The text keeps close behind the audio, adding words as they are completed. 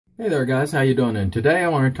Hey there guys, how you doing? And today I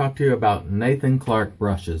want to talk to you about Nathan Clark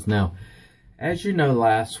brushes. Now, as you know,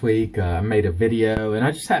 last week I made a video and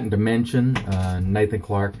I just happened to mention Nathan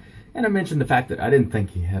Clark, and I mentioned the fact that I didn't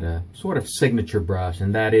think he had a sort of signature brush,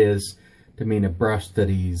 and that is to mean a brush that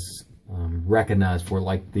he's recognized for,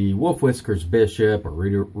 like the Wolf Whiskers Bishop or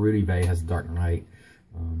Rudy Vay has Dark Knight,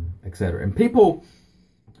 etc. And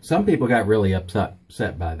some people got really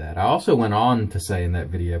upset by that. I also went on to say in that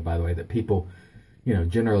video, by the way, that people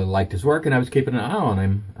generally liked his work, and I was keeping an eye on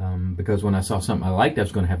him because when I saw something I liked, I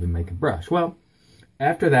was going to have him make a brush. Well,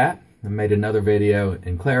 after that, I made another video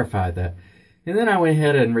and clarified that. And then I went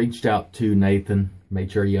ahead and reached out to Nathan,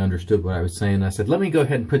 made sure he understood what I was saying. I said, let me go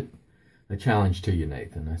ahead and put a challenge to you,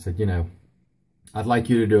 Nathan. I said, I'd like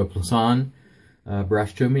you to do a Plisson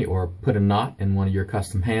brush to me, or put a knot in one of your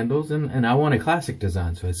custom handles, and I want a classic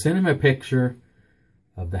design. So I sent him a picture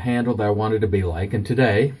of the handle that I wanted to be like, and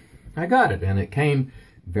today I got it, and it came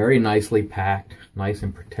very nicely packed, nice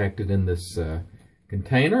and protected in this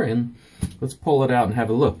container. And let's pull it out and have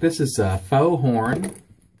a look. This is a faux horn,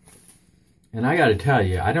 and I got to tell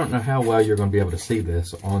you, I don't know how well you're going to be able to see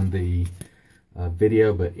this on the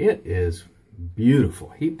video, but it is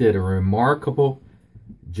beautiful. He did a remarkable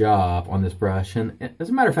job on this brush, and as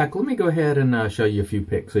a matter of fact, let me go ahead and show you a few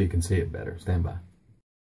pics so you can see it better. Stand by.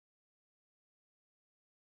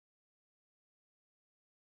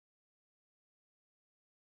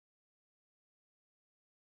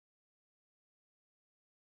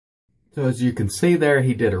 So as you can see there,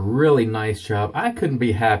 he did a really nice job. I couldn't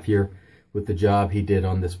be happier with the job he did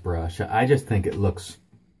on this brush. I just think it looks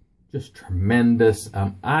just tremendous.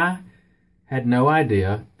 I had no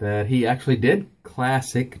idea that he actually did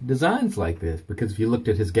classic designs like this, because if you looked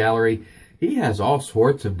at his gallery, he has all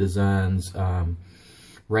sorts of designs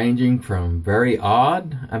ranging from very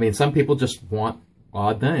odd. I mean, some people just want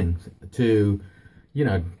odd things, to,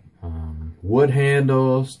 wood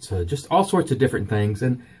handles, to just all sorts of different things.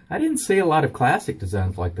 And I didn't see a lot of classic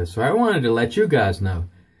designs like this, so I wanted to let you guys know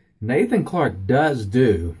Nathan Clark does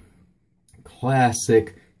do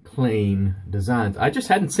classic, clean designs. I just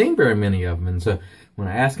hadn't seen very many of them, and so when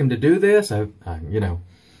I asked him to do this, I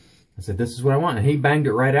said, this is what I want, and he banged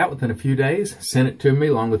it right out within a few days, sent it to me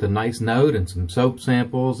along with a nice note and some soap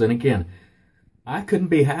samples. And again, I couldn't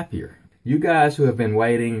be happier. You guys who have been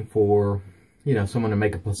waiting for, someone to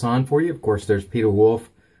make a Plisson for you, of course, there's Peter Wolf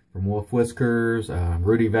from Wolf Whiskers,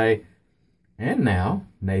 Rudy Vay, and now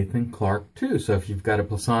Nathan Clark too. So if you've got a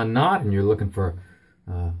Plisson knot and you're looking for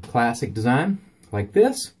a classic design like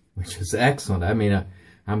this, which is excellent. I mean,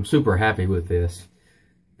 I'm super happy with this.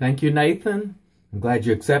 Thank you, Nathan. I'm glad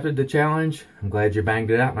you accepted the challenge. I'm glad you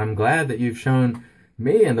banged it out, and I'm glad that you've shown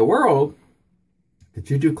me and the world that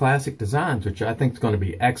you do classic designs, which I think is going to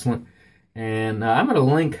be excellent. And I'm going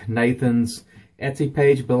to link Nathan's Etsy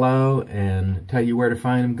page below and tell you where to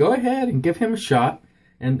find him. Go ahead and give him a shot.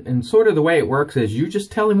 And sort of the way it works is you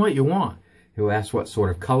just tell him what you want. He'll ask what sort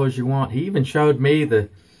of colors you want. He even showed me the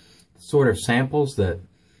sort of samples that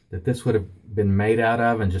this would have been made out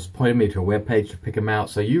of, and just pointed me to a web page to pick them out.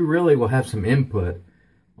 So you really will have some input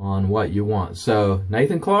on what you want. So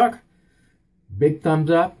Nathan Clark, big thumbs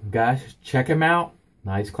up. Guys, check him out.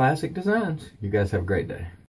 Nice classic designs. You guys have a great day.